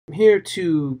here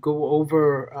to go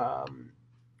over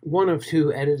one of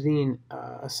two editing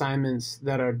assignments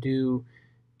that are due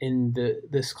in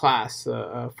this class.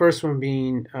 First one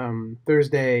being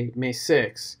Thursday, May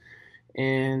 6th.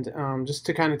 And just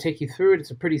to kind of take you through it,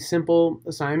 it's a pretty simple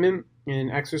assignment and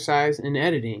exercise in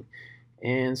editing.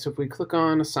 And so if we click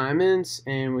on assignments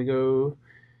and we go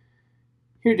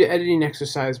here to editing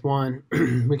exercise 1,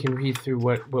 we can read through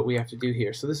what we have to do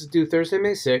here. So this is due Thursday,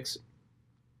 May 6th.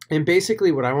 And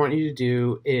basically what I want you to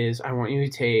do is I want you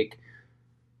to take,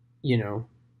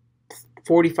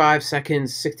 45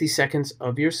 seconds, 60 seconds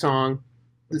of your song,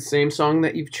 the same song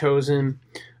that you've chosen,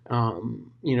 do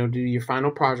your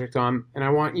final project on, and I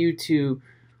want you to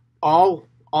all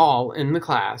in the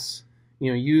class,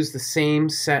 use the same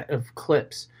set of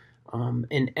clips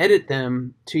and edit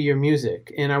them to your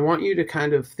music. And I want you to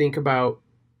kind of think about,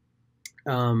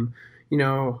 how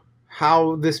you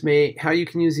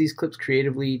can use these clips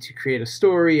creatively to create a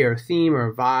story or a theme or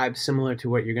a vibe similar to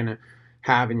what you're going to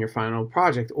have in your final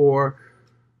project, or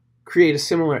create a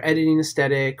similar editing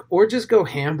aesthetic, or just go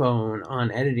ham bone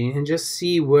on editing and just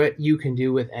see what you can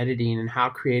do with editing and how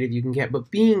creative you can get, but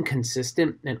being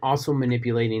consistent and also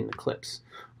manipulating the clips.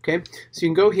 Okay, so you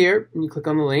can go here and you click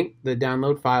on the link, the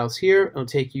download files here. It'll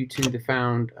take you to the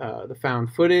found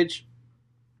footage,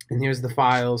 and here's the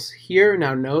files here.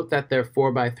 Now note that they're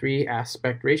 4:3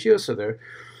 aspect ratio, so they're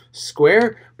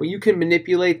square, but you can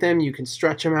manipulate them, you can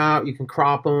stretch them out, you can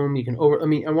crop them, you can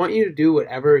I want you to do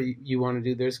whatever you want to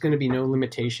do. There's going to be no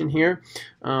limitation here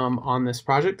on this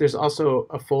project. There's also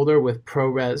a folder with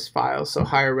ProRes files, so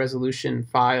higher resolution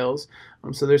files.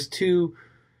 So there's 2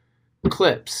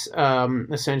 clips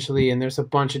essentially, and there's a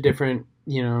bunch of different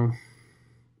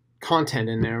content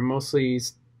in there, mostly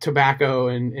tobacco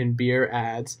and beer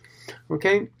ads.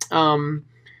 Okay.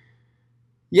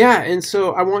 Yeah, and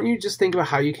so I want you to just think about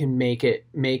how you can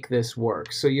make this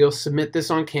work. So you'll submit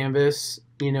this on Canvas,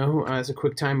 as a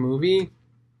QuickTime movie,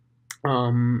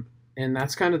 and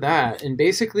that's kind of that. And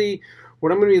basically,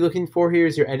 what I'm going to be looking for here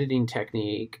is your editing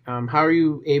technique. How are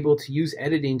you able to use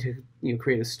editing to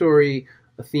create a story,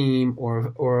 a theme, or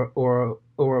a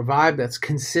vibe that's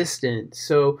consistent?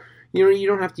 So you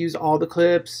don't have to use all the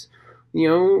clips.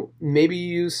 Maybe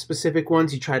you use specific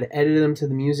ones. You try to edit them to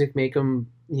the music, make them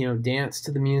dance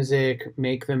to the music,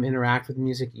 make them interact with the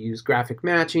music, use graphic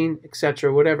matching,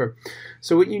 etc., whatever.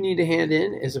 So what you need to hand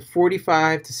in is a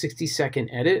 45 to 60 second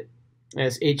edit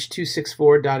as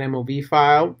h.264.mov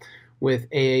file with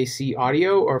AAC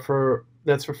audio, or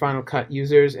that's for Final Cut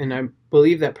users, and I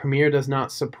believe that Premiere does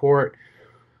not support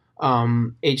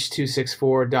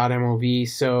h.264.mov.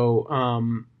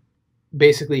 So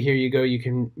basically, here you go. You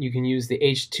can use the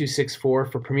H.264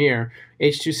 for Premiere,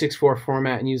 H.264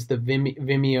 format, and use the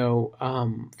Vimeo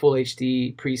Full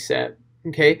HD preset.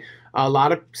 Okay, a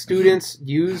lot of students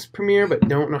use Premiere but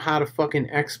don't know how to fucking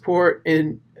export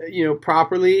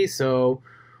properly. So,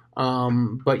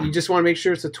 but you just want to make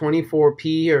sure it's a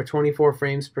 24p or 24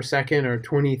 frames per second or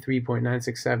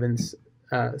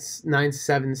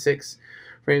 23.976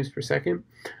 frames per second.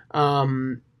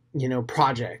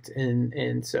 Project.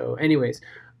 And so anyways,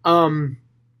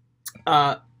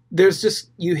 there's just,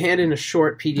 you hand in a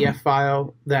short PDF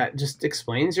file that just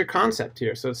explains your concept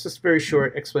here. So it's just very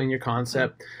short, explain your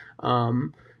concept.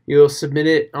 You'll submit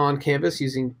it on Canvas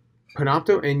using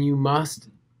Panopto, and you must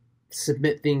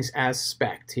submit things as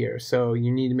spec'd here. So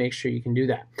you need to make sure you can do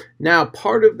that. Now,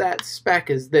 part of that spec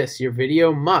is this: your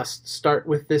video must start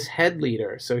with this head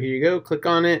leader. So here you go, click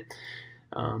on it.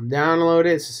 Download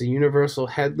it. It's just a universal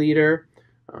head leader,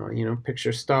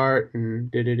 picture start and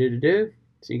so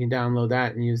you can download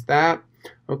that and use that.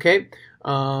 Okay.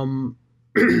 I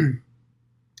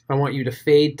want you to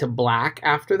fade to black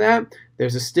after that.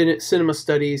 There's a Cinema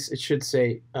Studies, it should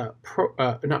say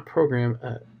not program,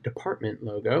 department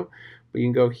logo, but you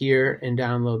can go here and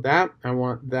download that. I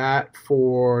want that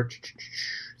for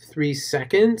 3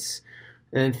 seconds.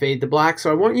 And then fade to black. So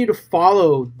I want you to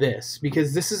follow this,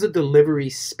 because this is a delivery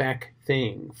spec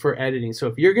thing for editing. So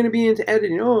if you're going to be into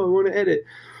editing, I want to edit,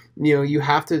 you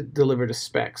have to deliver to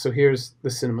spec. So here's the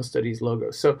Cinema Studies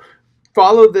logo. So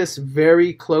follow this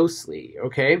very closely,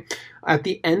 okay? At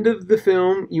the end of the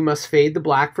film, you must fade to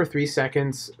black for 3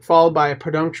 seconds, followed by a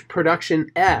production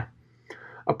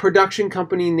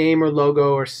company name or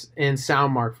logo and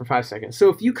sound mark for 5 seconds. So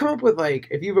if you come up with,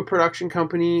 if you have a production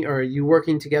company or you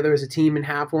working together as a team and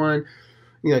have one,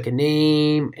 like a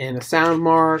name and a sound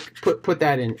mark, put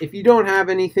that in. If you don't have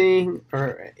anything,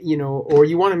 or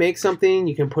you want to make something,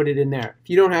 you can put it in there. If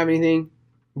you don't have anything,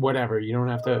 whatever, you don't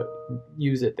have to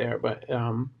use it there. But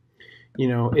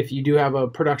if you do have a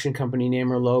production company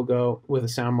name or logo with a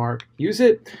sound mark, use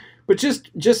it. But just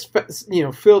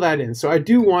fill that in. So I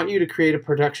do want you to create a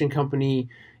production company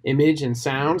image and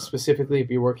sound, specifically if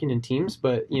you're working in teams.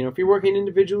 But if you're working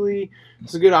individually,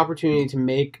 it's a good opportunity to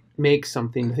make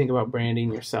something, to think about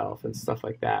branding yourself and stuff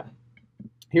like that.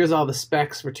 Here's all the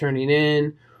specs for turning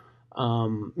in.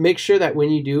 Make sure that when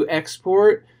you do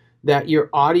export, that your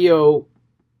audio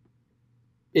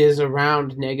is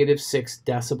around -6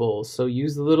 decibels. So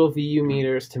use the little VU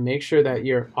meters to make sure that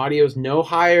your audio is no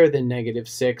higher than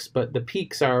 -6, but the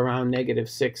peaks are around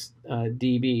 -6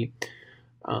 dB.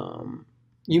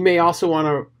 You may also want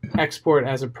to export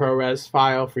as a ProRes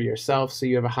file for yourself, so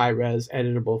you have a high-res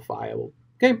editable file.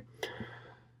 Okay.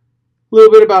 A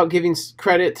little bit about giving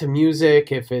credit to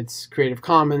music if it's Creative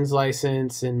Commons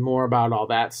license, and more about all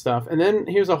that stuff. And then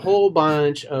here's a whole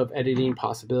bunch of editing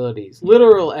possibilities.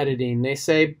 Literal editing, they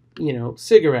say,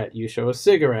 cigarette, you show a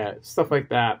cigarette, stuff like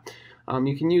that.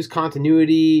 You can use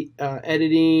continuity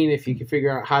editing if you can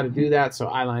figure out how to do that. So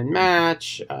eyeline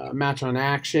match, match on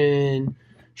action,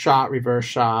 shot, reverse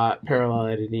shot, parallel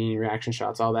editing, reaction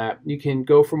shots, all that. You can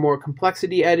go for more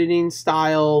complexity editing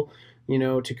style,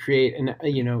 to create an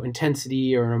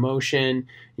intensity or an emotion.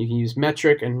 You can use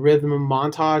metric and rhythm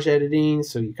montage editing,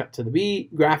 so you cut to the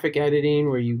beat. Graphic editing,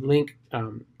 where you link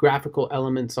graphical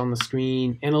elements on the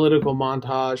screen. Analytical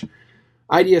montage,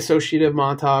 idea associative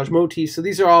montage, motifs. So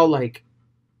these are all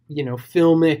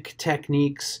filmic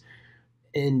techniques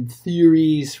and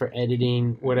theories for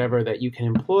editing, whatever that you can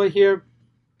employ here.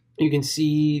 You can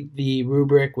see the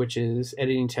rubric, which is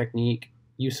editing technique,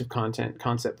 use of content,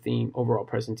 concept, theme, overall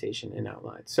presentation, and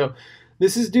outline. So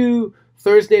this is due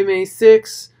Thursday, May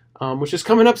 6th, which is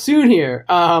coming up soon here.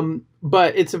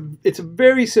 But it's a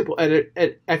very simple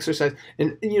exercise.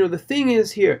 And the thing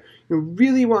is here,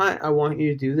 really why I want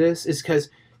you to do this is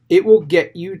because it will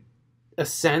get you a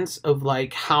sense of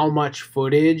how much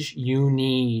footage you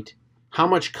need, how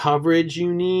much coverage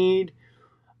you need,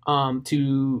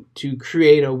 to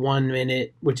create a 1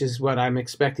 minute, which is what I'm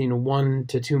expecting, a 1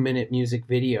 to 2 minute music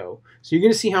video. So you're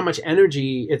going to see how much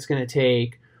energy it's going to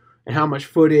take, and how much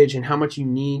footage, and how much you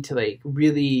need to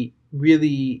really,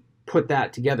 really put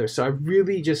that together. So I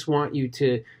really just want you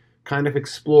to kind of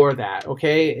explore that.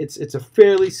 Okay, it's a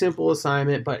fairly simple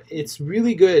assignment, but it's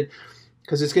really good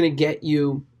because it's going to get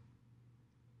you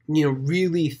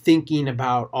really thinking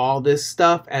about all this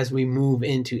stuff as we move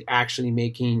into actually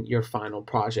making your final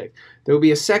project. There will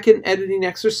be a second editing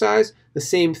exercise, the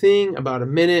same thing, about a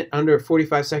minute, under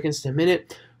 45 seconds to a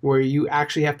minute, where you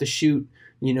actually have to shoot,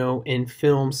 and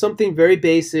film something very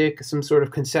basic, some sort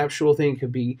of conceptual thing. It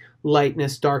could be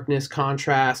lightness, darkness,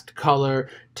 contrast, color,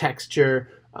 texture,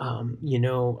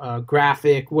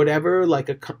 graphic, whatever,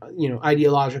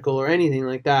 ideological or anything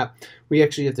like that. We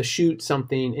actually have to shoot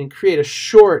something and create a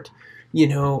short,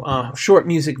 short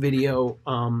music video,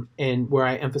 and where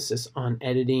I emphasis on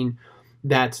editing.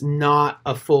 That's not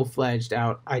a full-fledged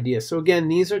out idea. So again,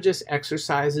 these are just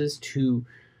exercises to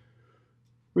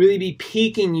really be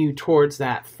peaking you towards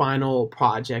that final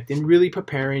project and really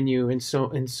preparing you in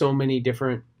so many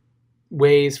different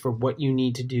ways for what you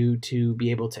need to do to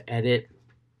be able to edit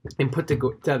and put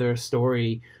together a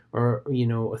story or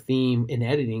a theme in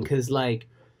editing. Because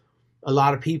a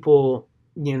lot of people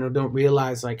don't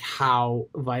realize how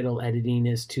vital editing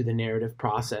is to the narrative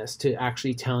process, to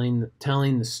actually telling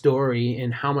the story,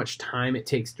 and how much time it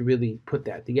takes to really put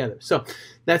that together. So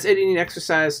that's editing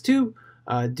exercise 2,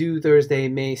 due Thursday,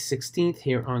 May 16th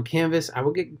here on Canvas. I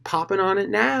will get popping on it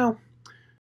now.